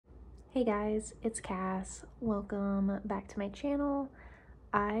Hey guys, it's Cass. Welcome back to my channel.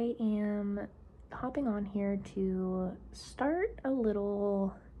 I am hopping on here to start a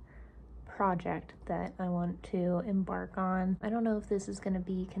little project that I want to embark on. I don't know if this is going to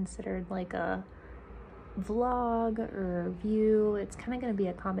be considered like a vlog or review. It's kind of going to be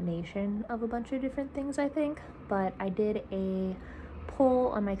a combination of a bunch of different things, I think. But I did a poll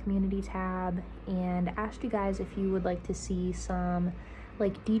on my community tab and asked you guys if you would like to see some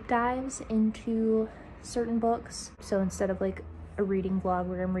like deep dives into certain books. So instead of like a reading vlog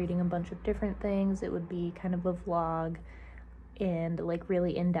where I'm reading a bunch of different things, it would be kind of a vlog and like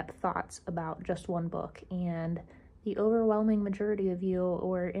really in-depth thoughts about just one book. And the overwhelming majority of you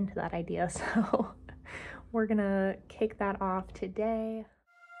were into that idea, so we're gonna kick that off today.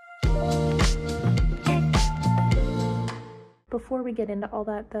 Before we get into all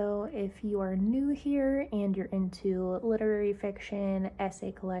that though, if you are new here and you're into literary fiction,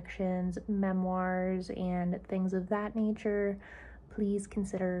 essay collections, memoirs, and things of that nature, please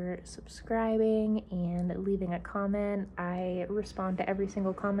consider subscribing and leaving a comment. I respond to every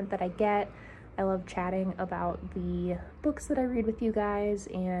single comment that I get. I love chatting about the books that I read with you guys,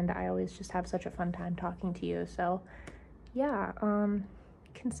 and I always just have such a fun time talking to you. So yeah,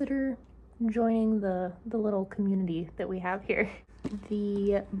 consider joining the little community that we have here.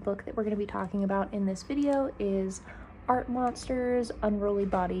 The book that we're going to be talking about in this video is Art Monsters, Unruly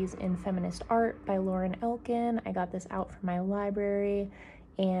Bodies in Feminist Art by Lauren Elkin. I got this out from my library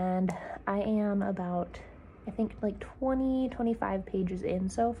and I am about, I think like 25 pages in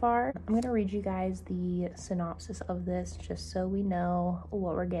so far. I'm going to read you guys the synopsis of this just so we know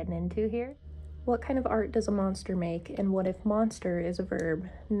what we're getting into here. What kind of art does a monster make, and what if monster is a verb?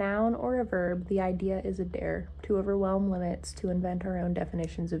 Noun or a verb, the idea is a dare, to overwhelm limits, to invent our own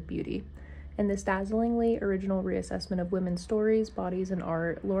definitions of beauty. In this dazzlingly original reassessment of women's stories, bodies, and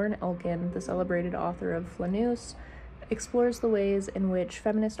art, Lauren Elkin, the celebrated author of Flanneuse, explores the ways in which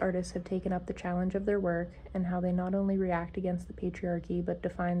feminist artists have taken up the challenge of their work and how they not only react against the patriarchy but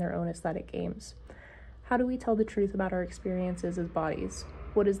define their own aesthetic games. How do we tell the truth about our experiences as bodies?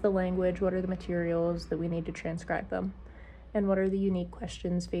 What is the language? What are the materials that we need to transcribe them? And what are the unique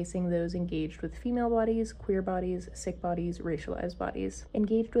questions facing those engaged with female bodies, queer bodies, sick bodies, racialized bodies?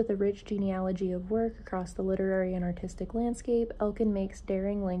 Engaged with a rich genealogy of work across the literary and artistic landscape, Elkin makes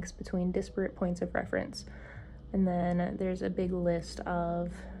daring links between disparate points of reference. And then there's a big list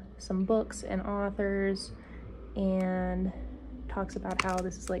of some books and authors, and talks about how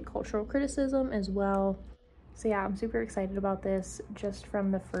this is like cultural criticism as well. So yeah, I'm super excited about this. Just from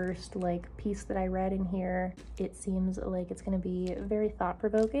the first like piece that I read in here, it seems like it's going to be very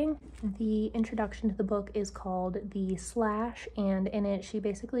thought-provoking. The introduction to the book is called The Slash, and in it she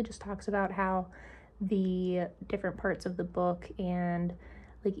basically just talks about how the different parts of the book and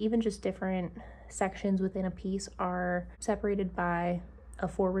like even just different sections within a piece are separated by a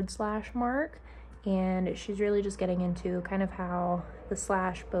 / mark. And she's really just getting into kind of how the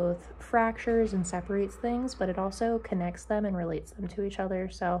slash both fractures and separates things, but it also connects them and relates them to each other.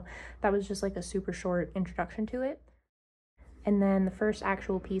 So that was just like a super short introduction to it. And then the first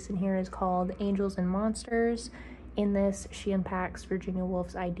actual piece in here is called Angels and Monsters. In this, she unpacks Virginia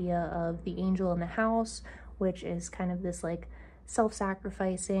Woolf's idea of the angel in the house, which is kind of this like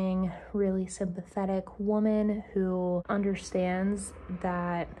self-sacrificing, really sympathetic woman who understands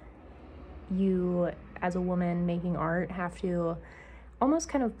that you as a woman making art have to almost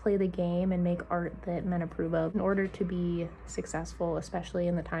kind of play the game and make art that men approve of in order to be successful, especially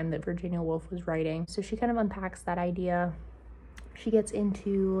in the time that Virginia Woolf was writing. So she kind of unpacks that idea. She gets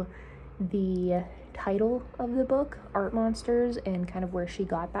into the title of the book, Art Monsters, and kind of where she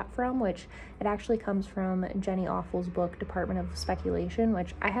got that from, which it actually comes from Jenny Offill's book, Department of Speculation,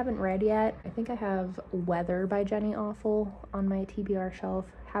 which I haven't read yet. I think I have Weather by Jenny Offill on my TBR shelf.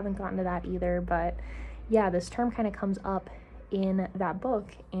 Haven't gotten to that either, but yeah, this term kind of comes up in that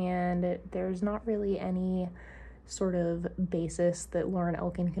book, and there's not really any sort of basis that Lauren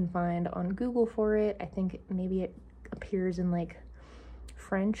Elkin can find on Google for it. I think maybe it appears in like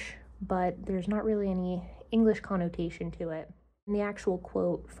French, but there's not really any English connotation to it. And the actual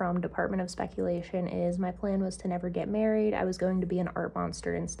quote from Department of Speculation is, "My plan was to never get married. I was going to be an art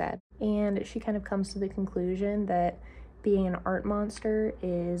monster instead." And she kind of comes to the conclusion that being an art monster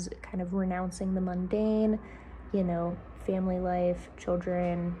is kind of renouncing the mundane, you know, family life,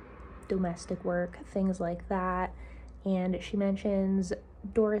 children, domestic work, things like that. And she mentions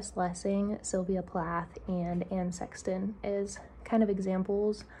Doris Lessing, Sylvia Plath, and Anne Sexton as kind of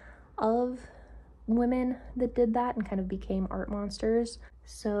examples of women that did that and kind of became art monsters.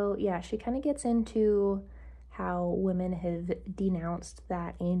 So yeah, she kind of gets into how women have denounced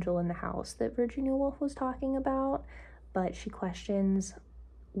that angel in the house that Virginia Woolf was talking about, but she questions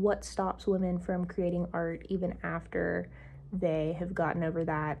what stops women from creating art even after they have gotten over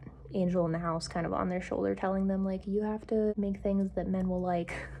that angel in the house kind of on their shoulder telling them, like, you have to make things that men will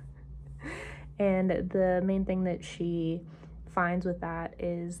like. And the main thing that she finds with that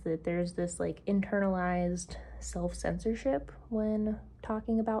is that there's this like internalized self-censorship when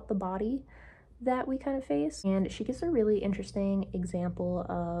talking about the body that we kind of face. And she gives a really interesting example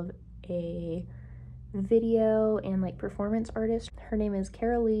of a video and like performance artist. Her name is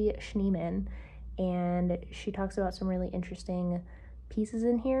Carolee Schneeman, and she talks about some really interesting pieces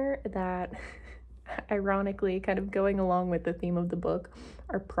in here that ironically, kind of going along with the theme of the book,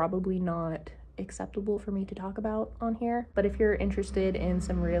 are probably not acceptable for me to talk about on here. But if you're interested in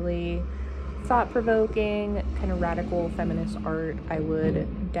some really thought-provoking, kind of radical feminist art, I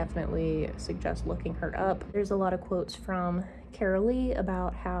would definitely suggest looking her up. There's a lot of quotes from Carolee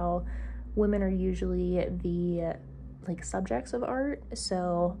about how women are usually the like subjects of art,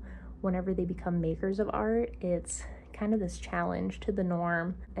 so whenever they become makers of art, it's kind of this challenge to the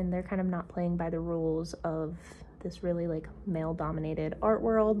norm, and they're kind of not playing by the rules of this really like male-dominated art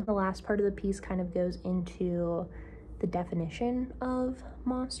world. The last part of the piece kind of goes into the definition of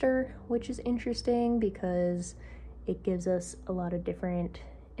monster, which is interesting because it gives us a lot of different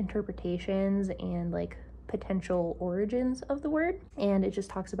interpretations and like potential origins of the word. And it just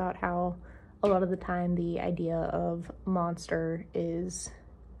talks about how a lot of the time the idea of monster is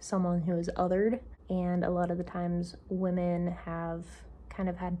someone who is othered, and a lot of the times women have kind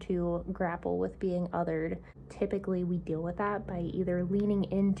of had to grapple with being othered. Typically we deal with that by either leaning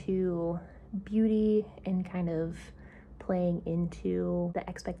into beauty and kind of playing into the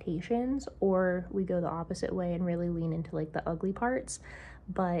expectations, or we go the opposite way and really lean into like the ugly parts.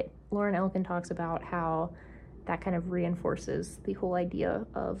 But Lauren Elkin talks about how that kind of reinforces the whole idea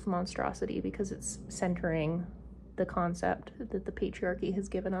of monstrosity because it's centering the concept that the patriarchy has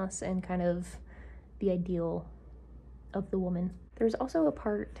given us and kind of the ideal of the woman. There's also a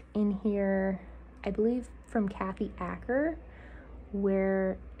part in here, I believe from Kathy Acker,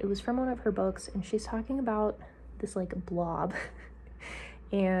 where it was from one of her books, and she's talking about this like blob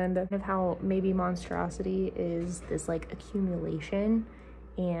and of how maybe monstrosity is this like accumulation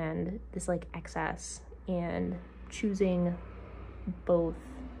and this like excess, and choosing both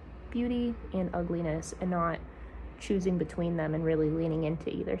beauty and ugliness and not choosing between them and really leaning into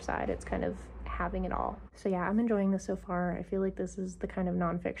either side. It's kind of having it all. So yeah, I'm enjoying this so far. I feel like this is the kind of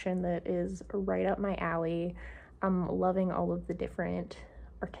nonfiction that is right up my alley. I'm loving all of the different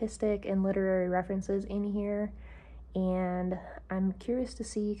artistic and literary references in here, and I'm curious to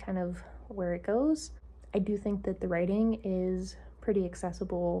see kind of where it goes. I do think that the writing is pretty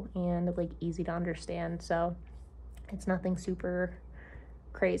accessible and like easy to understand, so it's nothing super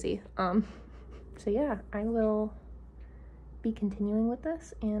crazy. So yeah, I will be continuing with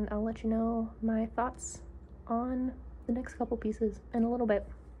this, and I'll let you know my thoughts on the next couple pieces in a little bit.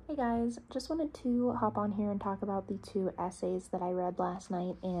 Hey guys, just wanted to hop on here and talk about the two essays that I read last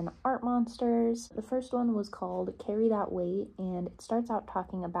night in Art Monsters. The first one was called Carry That Weight, and it starts out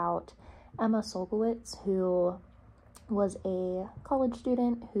talking about Emma Solkowitz, who was a college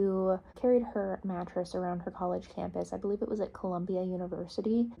student who carried her mattress around her college campus, I believe it was at Columbia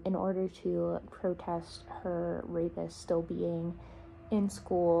University, in order to protest her rapist still being in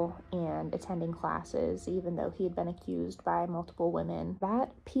school and attending classes, even though he had been accused by multiple women.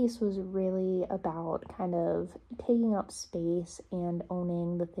 That piece was really about kind of taking up space and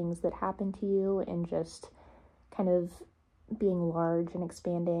owning the things that happen to you and just kind of being large and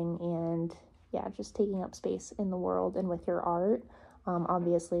expanding and yeah, just taking up space in the world and with your art.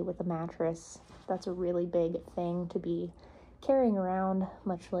 Obviously with a mattress, that's a really big thing to be carrying around,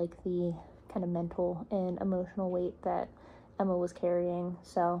 much like the kind of mental and emotional weight that Emma was carrying.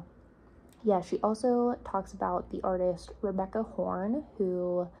 So yeah, she also talks about the artist Rebecca Horn,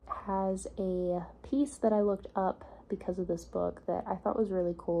 who has a piece that I looked up because of this book that I thought was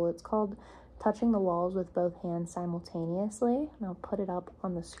really cool. It's called Touching the Walls with Both Hands Simultaneously, and I'll put it up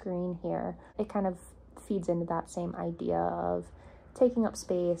on the screen here. It kind of feeds into that same idea of taking up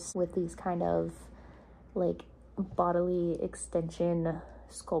space with these kind of like bodily extension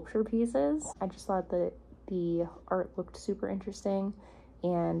sculpture pieces. I just thought that the art looked super interesting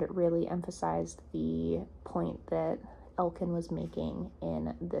and really emphasized the point that Elkin was making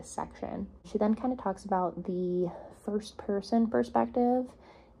in this section. She then kind of talks about the first person perspective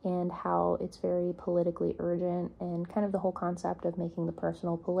and how it's very politically urgent, and kind of the whole concept of making the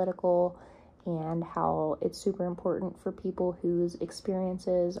personal political and how it's super important for people whose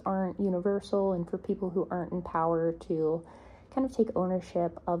experiences aren't universal and for people who aren't in power to kind of take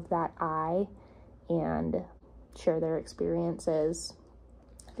ownership of that I and share their experiences.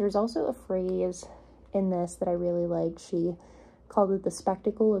 There's also a phrase in this that I really liked. She called it the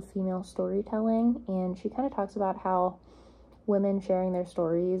spectacle of female storytelling, and she kind of talks about how women sharing their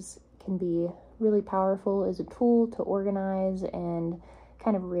stories can be really powerful as a tool to organize and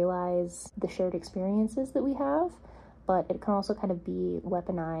kind of realize the shared experiences that we have, but it can also kind of be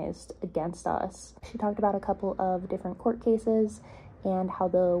weaponized against us. She talked about a couple of different court cases and how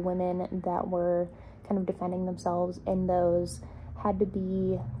the women that were kind of defending themselves in those had to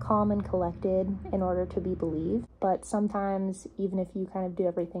be calm and collected in order to be believed. But sometimes, even if you kind of do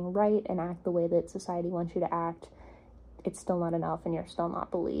everything right and act the way that society wants you to act, it's still not enough and you're still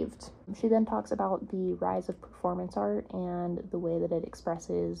not believed. She then talks about the rise of performance art and the way that it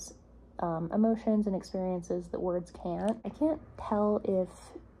expresses emotions and experiences that words can't. I can't tell if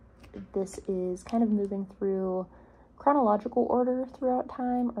this is kind of moving through chronological order throughout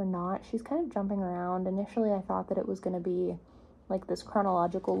time or not. She's kind of jumping around. Initially, I thought that it was going to be like this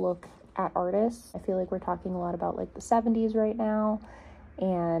chronological look at artists. I feel like we're talking a lot about like the 70s right now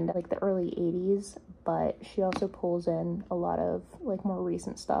and like the early 80s, but she also pulls in a lot of like more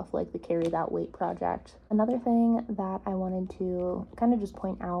recent stuff like the Carry That Weight project. Another thing that I wanted to kind of just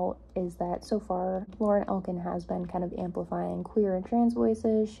point out is that so far Lauren Elkin has been kind of amplifying queer and trans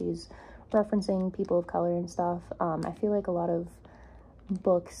voices. She's referencing people of color and stuff. I feel like a lot of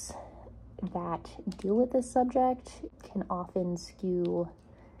books that deal with this subject can often skew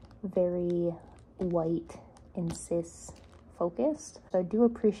very white and cis focused. So I do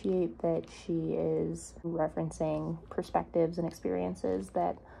appreciate that she is referencing perspectives and experiences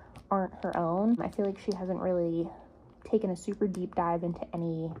that aren't her own. I feel like she hasn't really taken a super deep dive into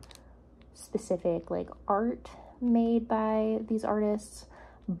any specific like art made by these artists,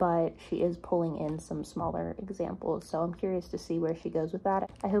 but she is pulling in some smaller examples. So I'm curious to see where she goes with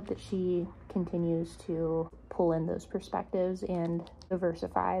that. I hope that she continues to pull in those perspectives and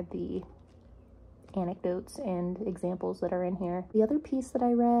diversify the anecdotes and examples that are in here. The other piece that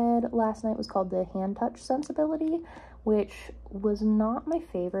I read last night was called The Hand Touch Sensibility, which was not my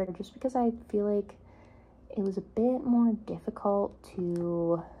favorite just because I feel like it was a bit more difficult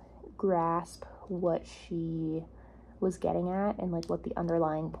to grasp what she was getting at and like what the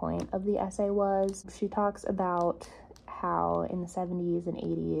underlying point of the essay was. She talks about how in the 70s and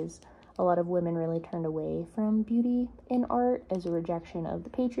 80s a lot of women really turned away from beauty in art as a rejection of the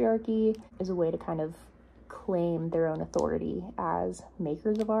patriarchy, as a way to kind of claim their own authority as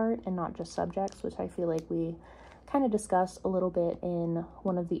makers of art and not just subjects, which I feel like we kind of discussed a little bit in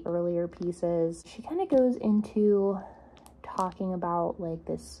one of the earlier pieces. She kind of goes into talking about like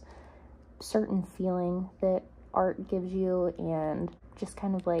this certain feeling that art gives you and just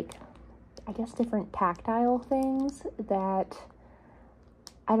kind of like, I guess, different tactile things that,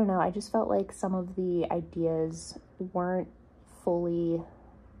 I don't know, I just felt like some of the ideas weren't fully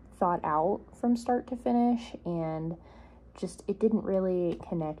thought out from start to finish, and just it didn't really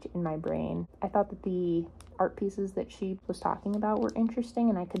connect in my brain. I thought that the art pieces that she was talking about were interesting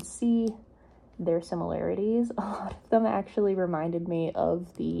and I could see their similarities. A lot of them actually reminded me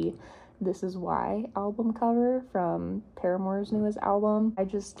of the This Is Why album cover from Paramore's newest album. I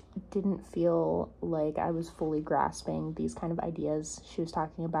just didn't feel like I was fully grasping these kind of ideas. She was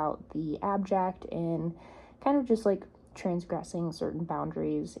talking about the abject and kind of just like transgressing certain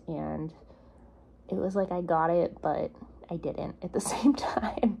boundaries, and it was like I got it, but I didn't at the same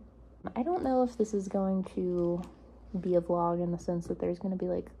time. I don't know if this is going to be a vlog in the sense that there's going to be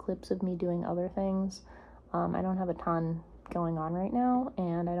like clips of me doing other things. I don't have a ton going on right now,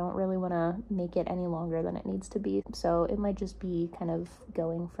 and I don't really want to make it any longer than it needs to be, so it might just be kind of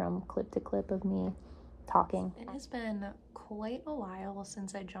going from clip to clip of me talking. It has been quite a while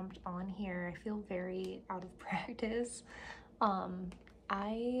since I jumped on here. I feel very out of practice.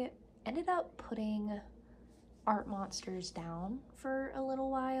 I ended up putting Art Monsters down for a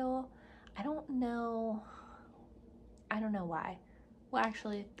little while. I don't know why. Well,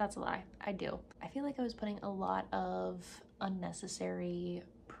 actually, that's a lie. I do. I feel like I was putting a lot of unnecessary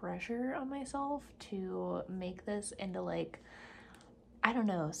pressure on myself to make this into like, I don't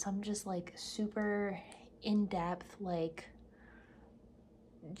know, some just like super in-depth, like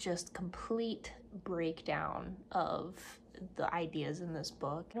just complete breakdown of the ideas in this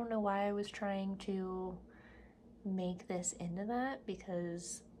book. I don't know why I was trying to make this into that,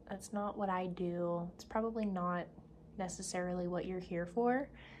 because that's not what I do. It's probably not necessarily what you're here for,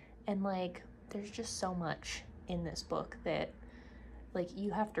 and like there's just so much in this book that like,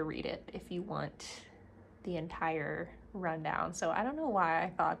 you have to read it if you want the entire rundown. So I don't know why I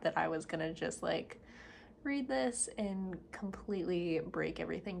thought that I was gonna just like read this and completely break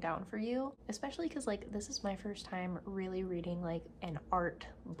everything down for you, especially because like this is my first time really reading like an art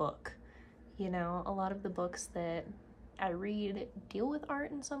book. You know, a lot of the books that I read deal with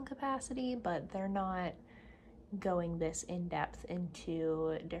art in some capacity, but they're not going this in depth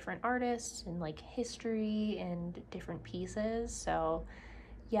into different artists and like history and different pieces. So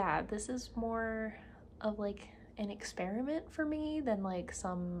yeah, this is more of like an experiment for me than like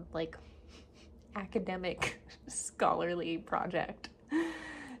some like academic scholarly project.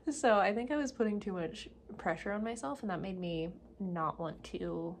 So I think I was putting too much pressure on myself, and that made me not want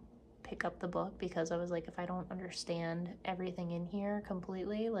to pick up the book, because I was like, if I don't understand everything in here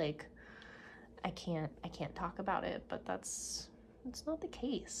completely, like I can't talk about it. But that's not the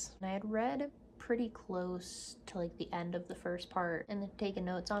case. And I had read pretty close to like the end of the first part and taken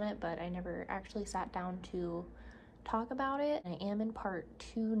notes on it, but I never actually sat down to talk about it. I am in part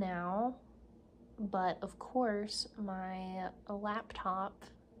 2 now, but of course my laptop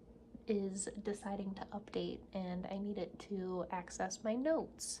is deciding to update and I need it to access my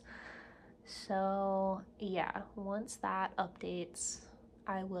notes. So yeah, once that updates,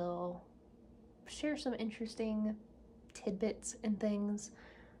 I will share some interesting tidbits and things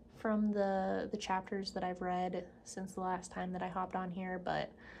from the chapters that I've read since the last time that I hopped on here.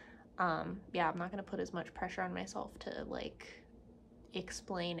 But yeah, I'm not gonna put as much pressure on myself to like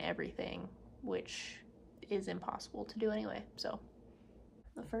explain everything, which is impossible to do anyway. So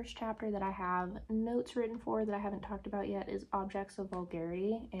the first chapter that I have notes written for that I haven't talked about yet is Objects of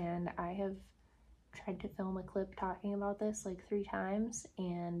Vulgarity, and I have tried to film a clip talking about this like 3 times,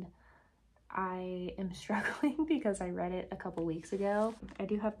 and I am struggling because I read it a couple weeks ago. I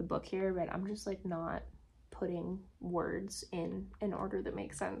do have the book here, but I'm just like not putting words in an order that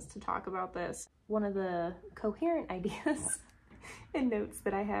makes sense to talk about this. One of the coherent ideas and notes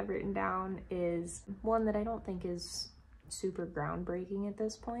that I have written down is one that I don't think is super groundbreaking at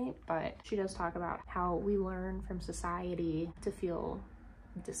this point, but she does talk about how we learn from society to feel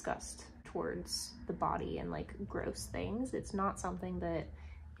disgust towards the body and like gross things. It's not something that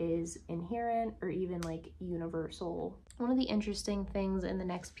is inherent or even like universal. One of the interesting things in the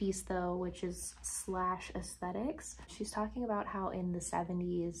next piece though, which is / aesthetics, she's talking about how in the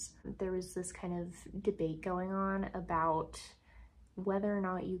 70s there was this kind of debate going on about whether or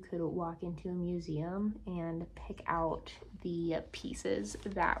not you could walk into a museum and pick out the pieces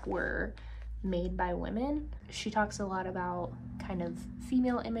that were made by women. She talks a lot about kind of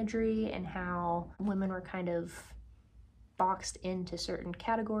female imagery and how women were kind of boxed into certain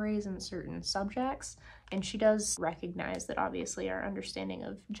categories and certain subjects. And she does recognize that obviously our understanding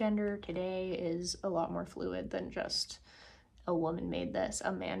of gender today is a lot more fluid than just a woman made this,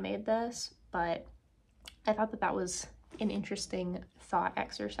 a man made this. But I thought that that was an interesting thought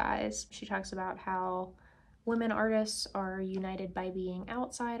exercise. She talks about how women artists are united by being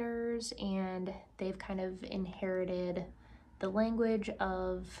outsiders, and they've kind of inherited the language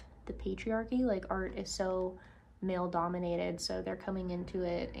of the patriarchy. Like art is so male dominated, so they're coming into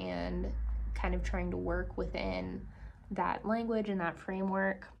it and kind of trying to work within that language and that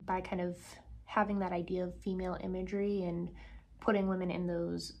framework by kind of having that idea of female imagery and putting women in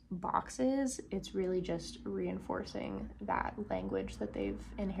those boxes. It's really just reinforcing that language that they've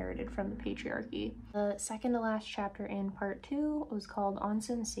inherited from the patriarchy. The second to last chapter in part 2 was called On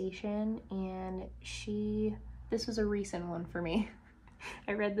Sensation, and this was a recent one for me.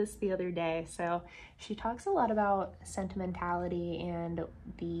 I read this the other day. So she talks a lot about sentimentality and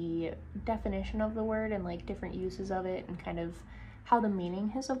the definition of the word and like different uses of it and kind of how the meaning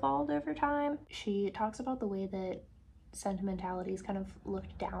has evolved over time. She talks about the way that sentimentality is kind of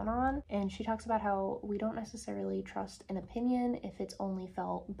looked down on, and she talks about how we don't necessarily trust an opinion if it's only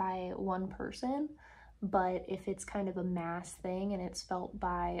felt by one person, but if it's kind of a mass thing and it's felt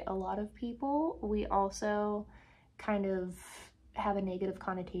by a lot of people, we also kind of have a negative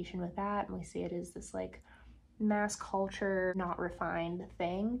connotation with that, and we see it as this like mass culture, not refined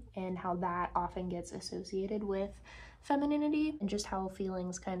thing, and how that often gets associated with femininity, and just how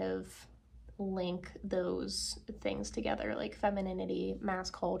feelings kind of link those things together, like femininity, mass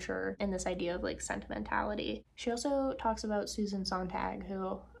culture, and this idea of like sentimentality. She also talks about Susan Sontag,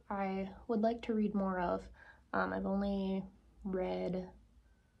 who I would like to read more of. I've only read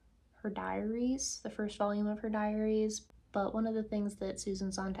her diaries, the first volume of her diaries, but one of the things that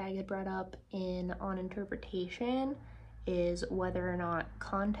Susan Sontag had brought up on interpretation is whether or not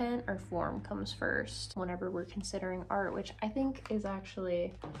content or form comes first whenever we're considering art, which I think is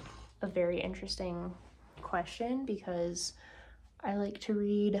actually a very interesting question, because I like to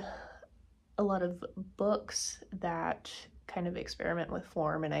read a lot of books that kind of experiment with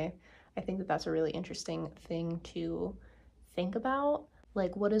form, and I think that that's a really interesting thing to think about.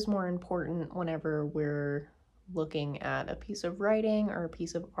 Like, what is more important whenever we're looking at a piece of writing or a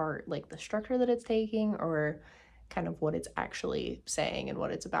piece of art, like the structure that it's taking or kind of what it's actually saying and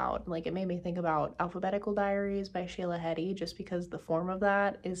what it's about. Like, it made me think about Alphabetical Diaries by Sheila Heti, just because the form of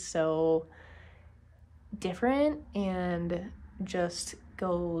that is so different and just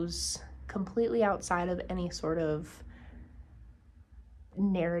goes completely outside of any sort of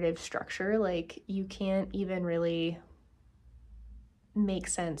narrative structure. Like, you can't even really make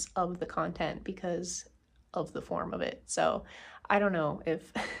sense of the content because of the form of it. So I don't know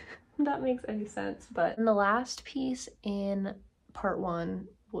if that makes any sense. But the last piece in part 1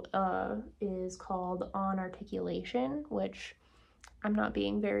 is called On Articulation, which I'm not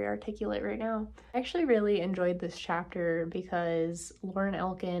being very articulate right now. I actually really enjoyed this chapter because Lauren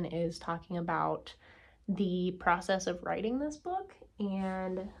Elkin is talking about the process of writing this book,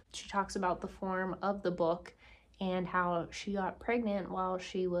 and she talks about the form of the book and how she got pregnant while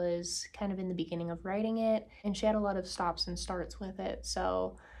she was kind of in the beginning of writing it, and she had a lot of stops and starts with it.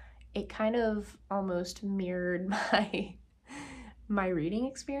 So it kind of almost mirrored my reading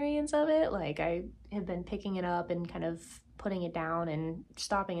experience of it. Like, I have been picking it up and kind of putting it down and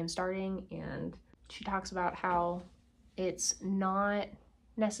stopping and starting, and she talks about how it's not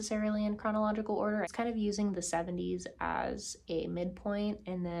necessarily in chronological order. It's kind of using the 70s as a midpoint,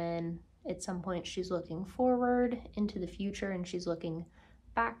 and then at some point she's looking forward into the future and she's looking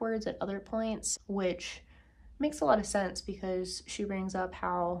backwards at other points, which makes a lot of sense because she brings up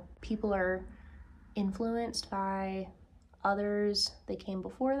how people are influenced by others that came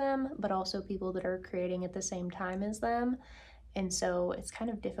before them, but also people that are creating at the same time as them. And so it's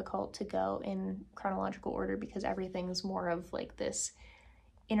kind of difficult to go in chronological order because everything's more of like this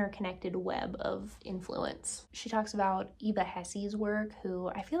interconnected web of influence. She talks about Eva Hesse's work, who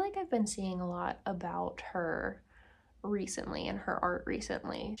I feel like I've been seeing a lot about her recently and her art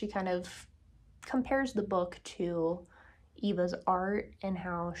recently. She kind of compares the book to Eva's art and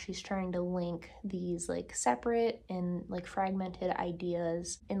how she's trying to link these like separate and like fragmented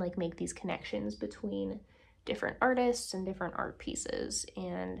ideas and like make these connections between different artists and different art pieces.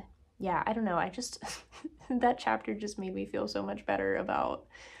 And yeah, I don't know, I just that chapter just made me feel so much better about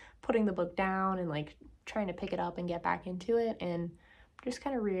putting the book down and like trying to pick it up and get back into it, and just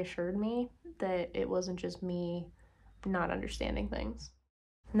kind of reassured me that it wasn't just me not understanding things.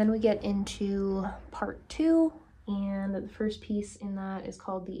 And then we get into part 2, and the first piece in that is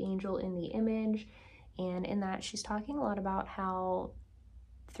called The Angel in the Image, and in that she's talking a lot about how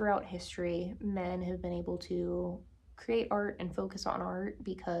throughout history men have been able to create art and focus on art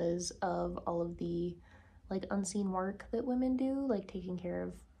because of all of the like unseen work that women do, like taking care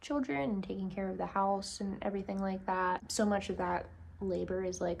of children and taking care of the house and everything like that. So much of that labor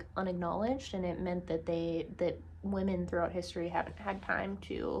is like unacknowledged, and it meant that women throughout history haven't had time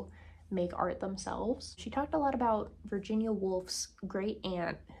to make art themselves. She talked a lot about Virginia Woolf's great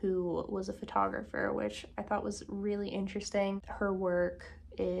aunt, who was a photographer, which I thought was really interesting. Her work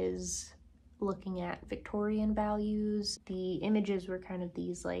is looking at Victorian values. The images were kind of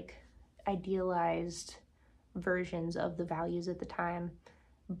these like idealized versions of the values at the time,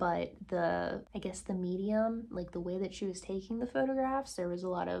 but I guess the medium, like the way that she was taking the photographs, there was a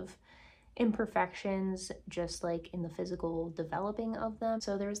lot of imperfections just like in the physical developing of them.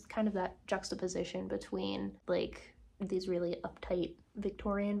 So there's kind of that juxtaposition between like these really uptight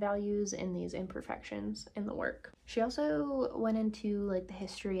Victorian values and these imperfections in the work. She also went into like the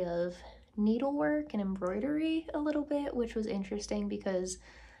history of needlework and embroidery a little bit, which was interesting because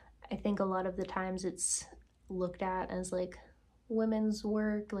I think a lot of the times it's looked at as like women's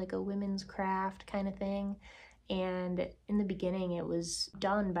work, like a women's craft kind of thing. And in the beginning it was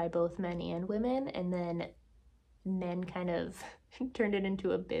done by both men and women, and then men kind of turned it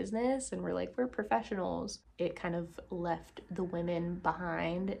into a business and were like, we're professionals. It kind of left the women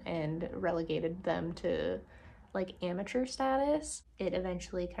behind and relegated them to like amateur status. It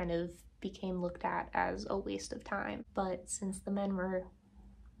eventually kind of became looked at as a waste of time. But since the men were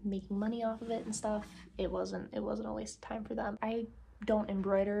making money off of it and stuff, it wasn't a waste of time for them. I don't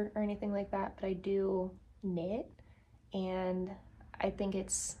embroider or anything like that, but I do knit, and I think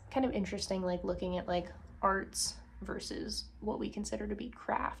it's kind of interesting like looking at like arts versus what we consider to be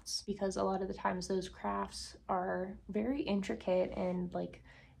crafts, because a lot of the times those crafts are very intricate and like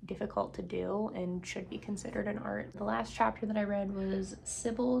difficult to do and should be considered an art. The last chapter that I read was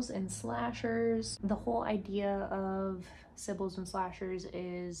Sibyls and Slashers. The whole idea of Sibyls and Slashers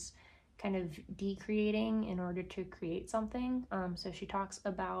is kind of decreating in order to create something. So she talks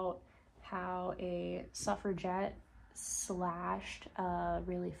about how a suffragette slashed a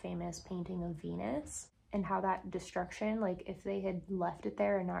really famous painting of Venus, and how that destruction, like if they had left it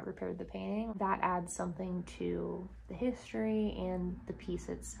there and not repaired the painting, that adds something to the history and the piece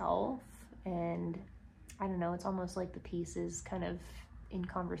itself. And I don't know, it's almost like the piece is kind of in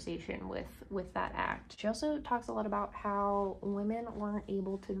conversation with that act. She also talks a lot about how women weren't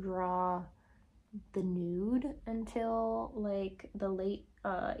able to draw the nude until like the late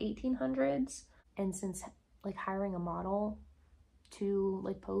 1800s, and since like hiring a model to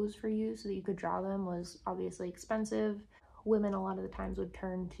like pose for you so that you could draw them was obviously expensive, women a lot of the times would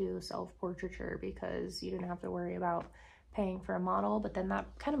turn to self-portraiture because you didn't have to worry about paying for a model. But then that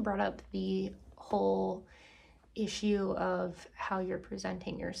kind of brought up the whole issue of how you're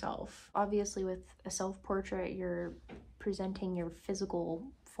presenting yourself. Obviously with a self-portrait, you're presenting your physical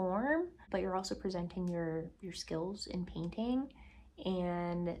form, but you're also presenting your skills in painting.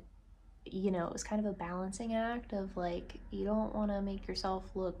 And you know, it was kind of a balancing act of like, you don't want to make yourself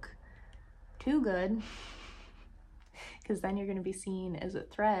look too good because then you're going to be seen as a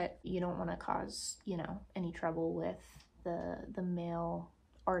threat. You don't want to cause, you know, any trouble with the male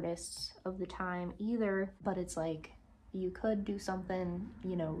artists of the time either. But it's like, you could do something,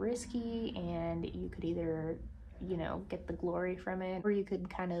 you know, risky, and you could either, you know, get the glory from it, or you could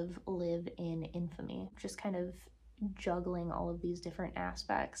kind of live in infamy. Just kind of juggling all of these different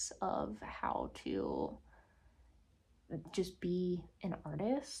aspects of how to just be an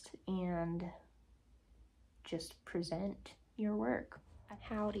artist and just present your work.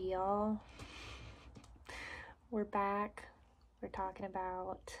 Howdy, y'all. We're back. We're talking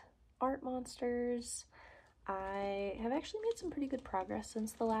about art monsters. I have actually made some pretty good progress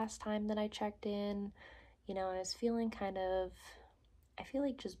since the last time that I checked in. You know, I was feeling kind of, I feel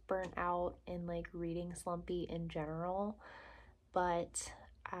like just burnt out and like reading slumpy in general, but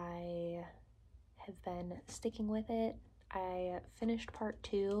I have been sticking with it. I finished part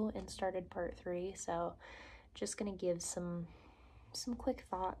 2 and started part 3, so just gonna give some quick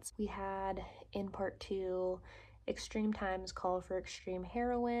thoughts. We had in part 2 Extreme Times Call for Extreme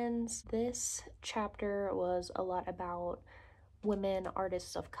Heroines. This chapter was a lot about women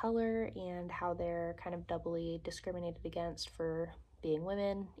artists of color and how they're kind of doubly discriminated against for being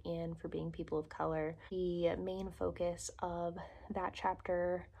women and for being people of color. The main focus of that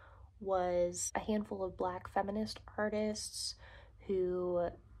chapter was a handful of Black feminist artists who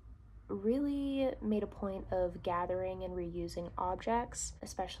really made a point of gathering and reusing objects,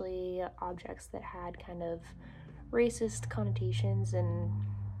 especially objects that had kind of racist connotations and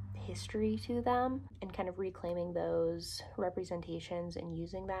history to them, and kind of reclaiming those representations and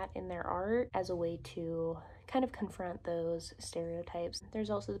using that in their art as a way to kind of confront those stereotypes. There's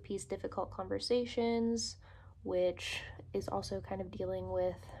also the piece Difficult Conversations, which is also kind of dealing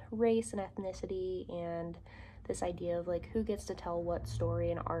with race and ethnicity and this idea of like, who gets to tell what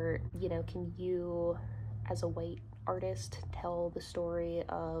story in art. You know, can you as a white artist tell the story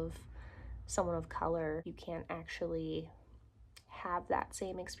of someone of color? You can't actually have that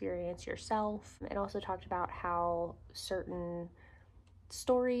same experience yourself. It also talked about how certain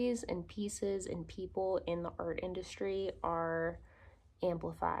stories and pieces and people in the art industry are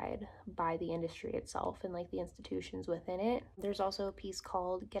amplified by the industry itself and like the institutions within it. There's also a piece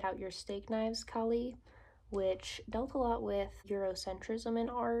called Get Out Your Steak Knives, Kali, which dealt a lot with Eurocentrism in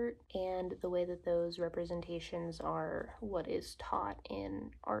art and the way that those representations are what is taught in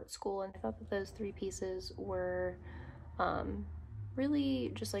art school. And I thought that those 3 pieces were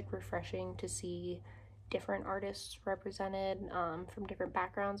really just like refreshing to see different artists represented from different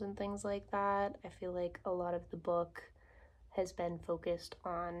backgrounds and things like that. I feel like a lot of the book has been focused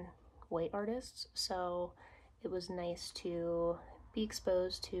on white artists, so it was nice to be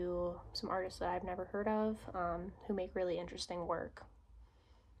exposed to some artists that I've never heard of who make really interesting work.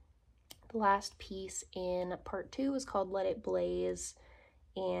 The last piece in part 2 is called Let It Blaze,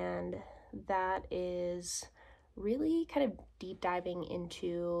 and that is really kind of deep diving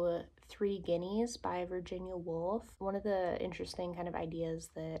into 3 Guineas by Virginia Woolf. One of the interesting kind of ideas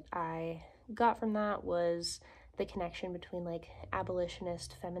that I got from that was the connection between like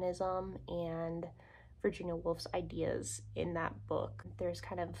abolitionist feminism and Virginia Woolf's ideas in that book. There's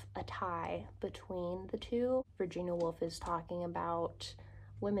kind of a tie between the two. Virginia Woolf is talking about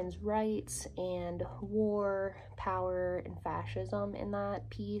women's rights and war, power, and fascism in that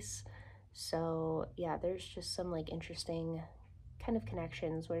piece. So yeah, there's just some like interesting kind of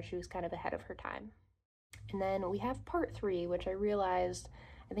connections where she was kind of ahead of her time. And then we have part 3, which I realized,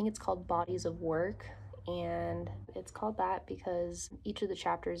 I think it's called Bodies of Work, and it's called that because each of the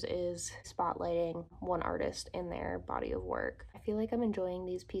chapters is spotlighting one artist in their body of work. I feel like I'm enjoying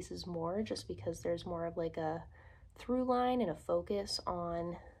these pieces more just because there's more of like a through line and a focus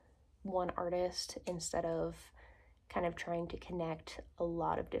on one artist instead of kind of trying to connect a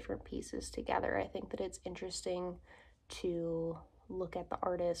lot of different pieces together. I think that it's interesting to look at the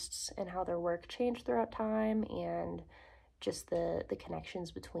artists and how their work changed throughout time and just the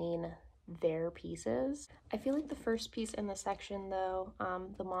connections between their pieces. I feel like the first piece in the section though,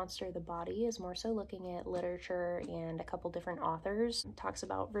 The Monster, the Body, is more so looking at literature and a couple different authors. It talks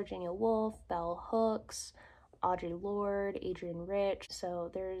about Virginia Woolf, Bell Hooks, Audre Lorde, Adrienne Rich.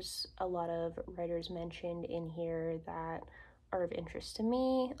 So there's a lot of writers mentioned in here that are of interest to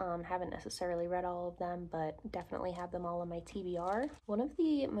me. Haven't necessarily read all of them, but definitely have them all on my TBR. One of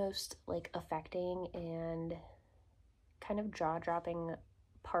the most like affecting and kind of jaw-dropping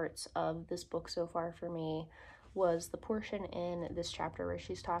parts of this book so far for me was the portion in this chapter where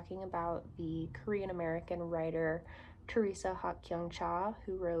she's talking about the Korean-American writer Theresa Kyung,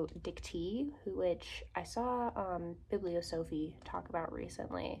 who wrote Dictee, which I saw Bibliosophie talk about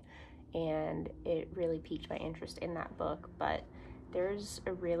recently, and it really piqued my interest in that book. But there's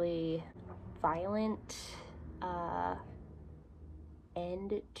a really violent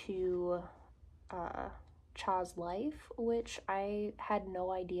end to Cha's life, which I had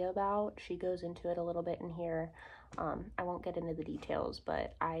no idea about. She goes into it a little bit in here. I won't get into the details,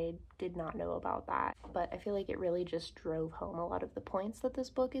 but I did not know about that. But I feel like it really just drove home a lot of the points that this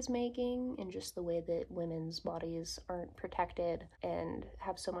book is making, and just the way that women's bodies aren't protected and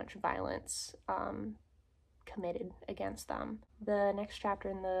have so much violence committed against them. The next chapter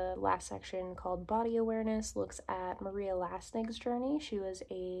in the last section, called Body Awareness, looks at Maria Lasnig's journey. She was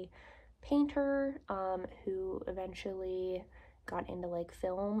a painter who eventually got into like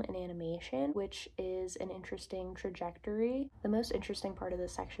film and animation, which is an interesting trajectory. The most interesting part of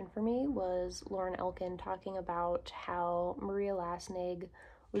this section for me was Lauren Elkin talking about how Maria Lasnig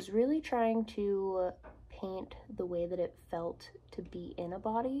was really trying to paint the way that it felt to be in a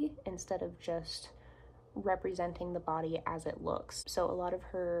body instead of just representing the body as it looks. So a lot of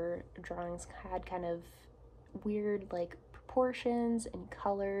her drawings had kind of weird like proportions and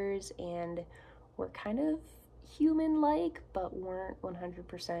colors and were kind of human-like but weren't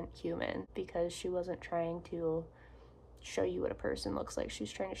 100% human, because she wasn't trying to show you what a person looks like.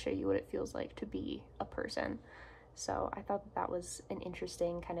 She's trying to show you what it feels like to be a person. So I thought that was an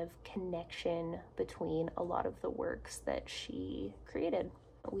interesting kind of connection between a lot of the works that she created.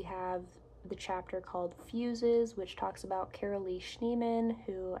 We have the chapter called Fuses, which talks about Carolee Schneemann,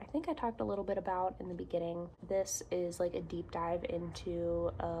 who I think I talked a little bit about in the beginning. This is like a deep dive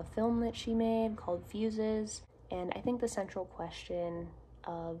into a film that she made called Fuses, and I think the central question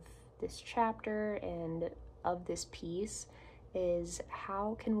of this chapter and of this piece is,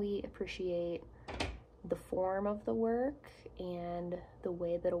 how can we appreciate the form of the work and the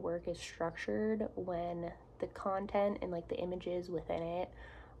way that a work is structured when the content and like the images within it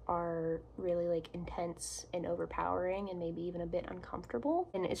are really like intense and overpowering and maybe even a bit uncomfortable.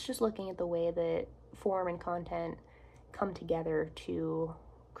 And it's just looking at the way that form and content come together to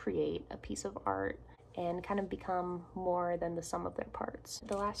create a piece of art and kind of become more than the sum of their parts.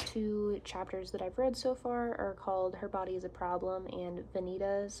 The last two chapters that I've read so far are called Her Body is a Problem and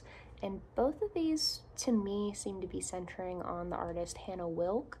Vanitas, and both of these to me seem to be centering on the artist Hannah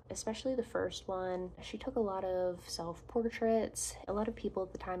Wilk, especially the first one. She took a lot of self-portraits. A lot of people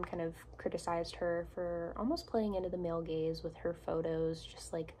at the time kind of criticized her for almost playing into the male gaze with her photos,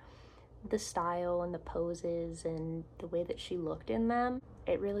 just like the style and the poses and the way that she looked in them.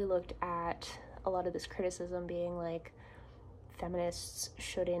 It really looked at a lot of this criticism being like, feminists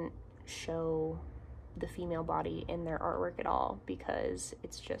shouldn't show the female body in their artwork at all, because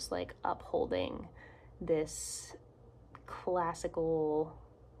it's just like upholding this classical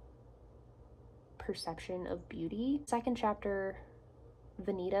perception of beauty. Second chapter,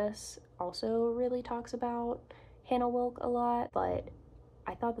 Vanitas, also really talks about Hannah Wilk a lot, but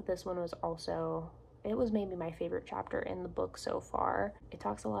I thought that this one was also, it was maybe my favorite chapter in the book so far. It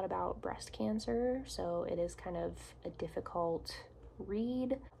talks a lot about breast cancer, so it is kind of a difficult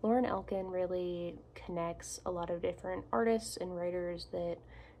read. Lauren Elkin really connects a lot of different artists and writers that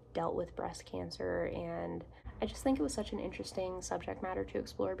dealt with breast cancer, and I just think it was such an interesting subject matter to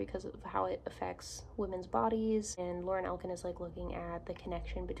explore because of how it affects women's bodies. And Lauren Elkin is like looking at the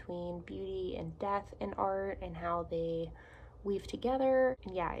connection between beauty and death in art and how they weave together.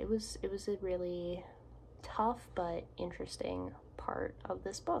 And yeah, it was a really tough but interesting part of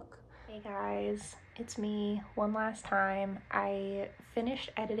this book. Hey guys, it's me one last time. I finished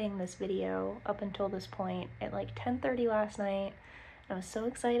editing this video up until this point at like 10:30 last night. I was so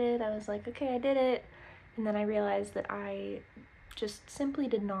excited. I was like, okay, I did it. And then I realized that I just simply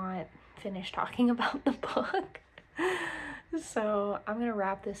did not finish talking about the book. So I'm gonna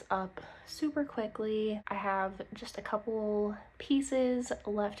wrap this up super quickly. I have just a couple pieces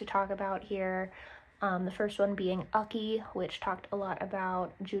left to talk about here. The first one being Ucky, which talked a lot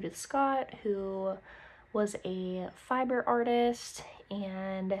about Judith Scott, who was a fiber artist,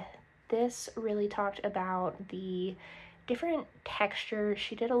 and this really talked about the different textures.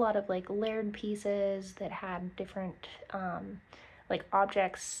 She did a lot of like layered pieces that had different like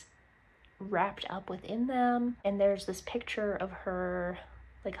objects wrapped up within them, and there's this picture of her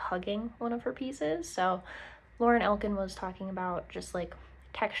like hugging one of her pieces. So Lauren Elkin was talking about just like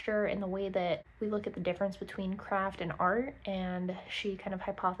texture and the way that we look at the difference between craft and art, and she kind of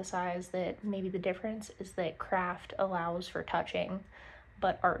hypothesized that maybe the difference is that craft allows for touching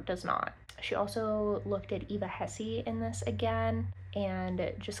but art does not. She also looked at Eva Hesse in this again,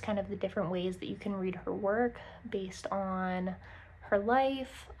 and just kind of the different ways that you can read her work based on her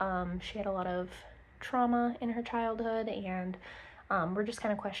life. She had a lot of trauma in her childhood, and we're just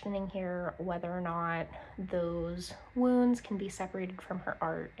kind of questioning here whether or not those wounds can be separated from her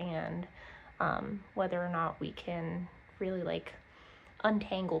art, and whether or not we can really like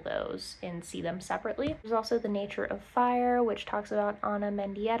untangle those and see them separately. There's also The Nature of Fire, which talks about Anna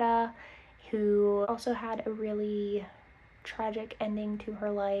Mendieta, who also had a really tragic ending to her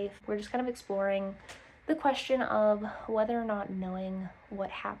life. We're just kind of exploring the question of whether or not knowing what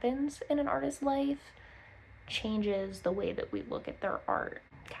happens in an artist's life changes the way that we look at their art.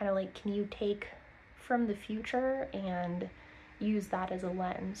 Kind of like, can you take from the future and use that as a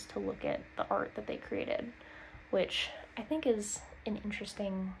lens to look at the art that they created, which I think is an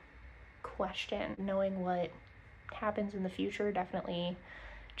interesting question. Knowing what happens in the future definitely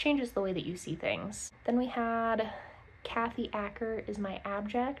changes the way that you see things. Then we had Kathy Acker is My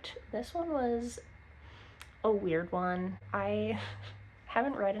Abject. This one was a weird one. I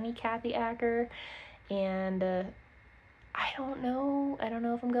haven't read any Kathy Acker, and I don't know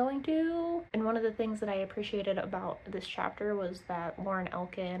if I'm going to. And one of the things that I appreciated about this chapter was that Lauren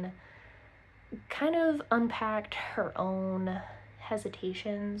Elkin kind of unpacked her own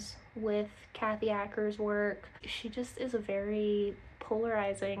hesitations with Kathy Acker's work. She just is a very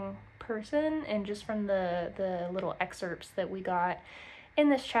polarizing person, and just from the little excerpts that we got in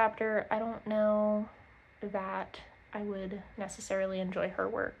this chapter, I don't know that I would necessarily enjoy her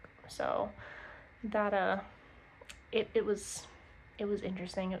work. So that it was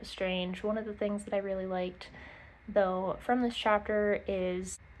interesting, it was strange. One of the things that I really liked though from this chapter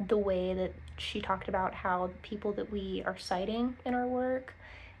is the way that she talked about how the people that we are citing in our work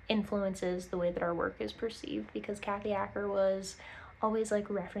influences the way that our work is perceived, because Kathy Acker was always like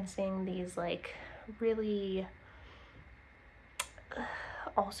referencing these like really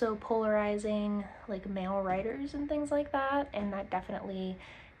also polarizing like male writers and things like that, and that definitely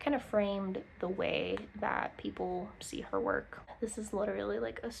kind of framed the way that people see her work. This is literally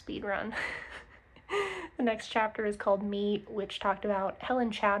like a speed run. The next chapter is called Meet, which talked about Helen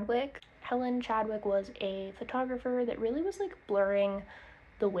Chadwick. Helen Chadwick was a photographer that really was like blurring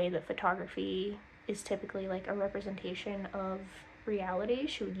the way that photography is typically like a representation of reality.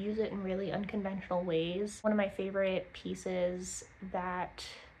 She would use it in really unconventional ways. One of my favorite pieces that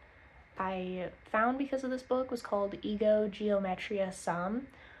I found because of this book was called Ego Geometria Sum,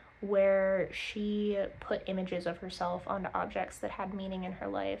 where she put images of herself onto objects that had meaning in her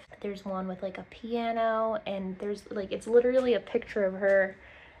life. There's one with like a piano, and there's like, it's literally a picture of her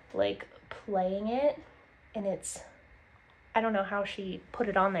like playing it, and it's, I don't know how she put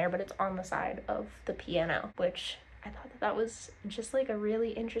it on there, but it's on the side of the piano, which I thought that was just like a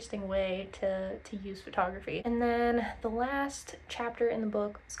really interesting way to use photography. And then the last chapter in the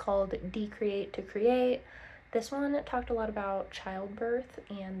book is called Decreate to Create. This one talked a lot about childbirth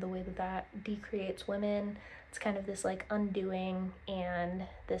and the way that that decreates women. It's kind of this like undoing and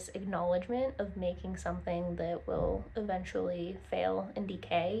this acknowledgement of making something that will eventually fail and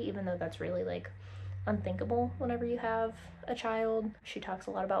decay, even though that's really like unthinkable whenever you have a child. She talks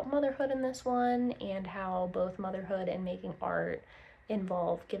a lot about motherhood in this one, and how both motherhood and making art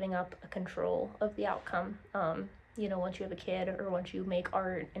involve giving up a control of the outcome. You know, once you have a kid or once you make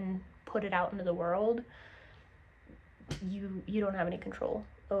art and put it out into the world, you don't have any control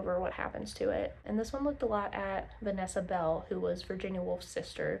over what happens to it. And this one looked a lot at Vanessa Bell, who was Virginia Woolf's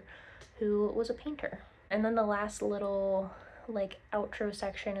sister, who was a painter. And then the last little like outro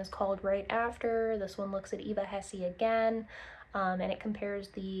section is called Right After. This one looks at Eva Hesse again. and it compares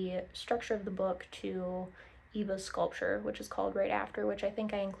the structure of the book to Eva's sculpture, which is called Right After, which I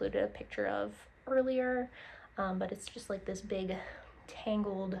think I included a picture of earlier, but it's just like this big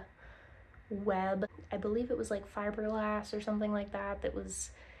tangled web. I believe it was like fiberglass or something like that that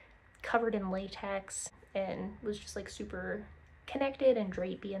was covered in latex and was just like super connected and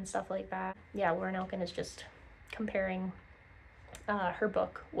drapey and stuff like that. Yeah, Lauren Elkin is just comparing her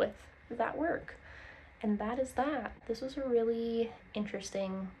book with that work. And that is that. This was a really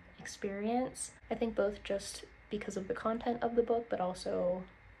interesting experience. I think both just because of the content of the book, but also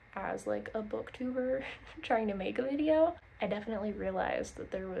as like a booktuber trying to make a video. I definitely realized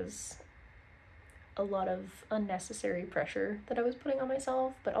that there was a lot of unnecessary pressure that I was putting on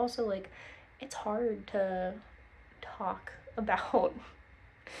myself, but also like it's hard to talk about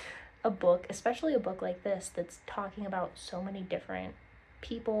a book, especially a book like this that's talking about so many different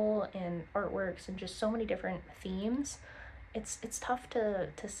people and artworks and just so many different themes. It's tough to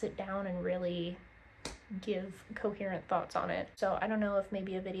sit down and really give coherent thoughts on it. So I don't know if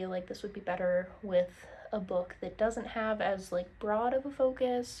maybe a video like this would be better with a book that doesn't have as like broad of a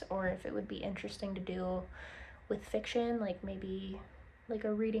focus, or if it would be interesting to do with fiction, like maybe like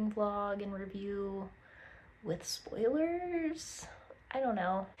a reading vlog and review with spoilers. I don't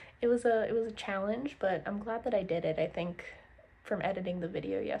know. It was a challenge, but I'm glad that I did it. I think from editing the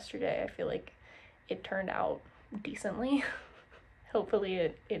video yesterday, I feel like it turned out decently. Hopefully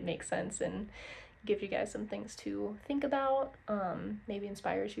it makes sense and gives you guys some things to think about. Maybe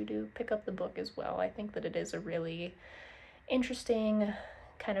inspires you to pick up the book as well. I think that it is a really interesting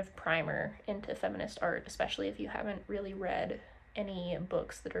kind of primer into feminist art, especially if you haven't really read any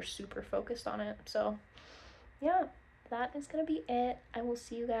books that are super focused on it. So yeah, that is gonna be it. I will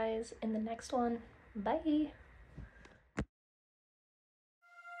see you guys in the next one. Bye.